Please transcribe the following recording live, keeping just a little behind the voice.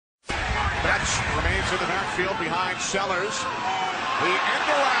Lawrence remains in the backfield behind Sellers. The end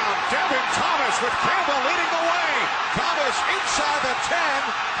around, Devin Thomas with Campbell leading the way. Thomas inside the 10,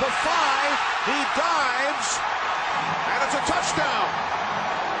 the 5, he dives, and it's a touchdown.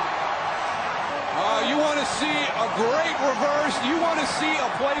 You want to see a great reverse. You want to see a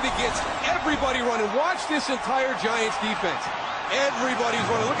play that gets everybody running. Watch this entire Giants defense. Everybody's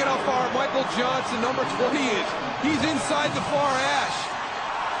running. Look at how far Michael Johnson, number 20, is. He's inside the far hash.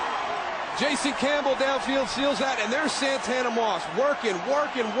 Jason Campbell downfield seals that, and there's Santana Moss working.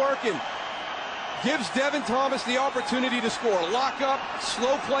 Gives Devin Thomas the opportunity to score. Lock up,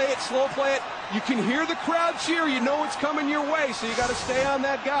 slow play it. You can hear the crowd cheer. You know it's coming your way, so you got to stay on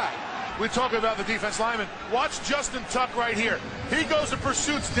that guy. We talk about the defense lineman. Watch Justin Tuck right here. He goes and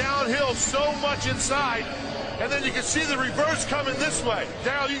pursuits downhill so much inside, and then you can see the reverse coming this way.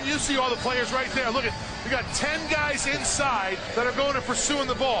 Darryl, you see all the players right there. Look at, we got 10 guys inside that are going and pursuing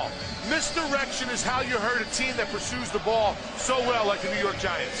the ball. Misdirection is how you hurt a team that pursues the ball so well like the New York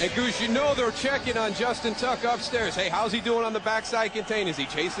Giants. And Goose, you know they're checking on Justin Tuck upstairs. Hey, how's he doing on the backside contain? Is he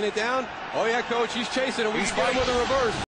chasing it down? Oh yeah, coach, he's chasing it. We can get him with a reverse.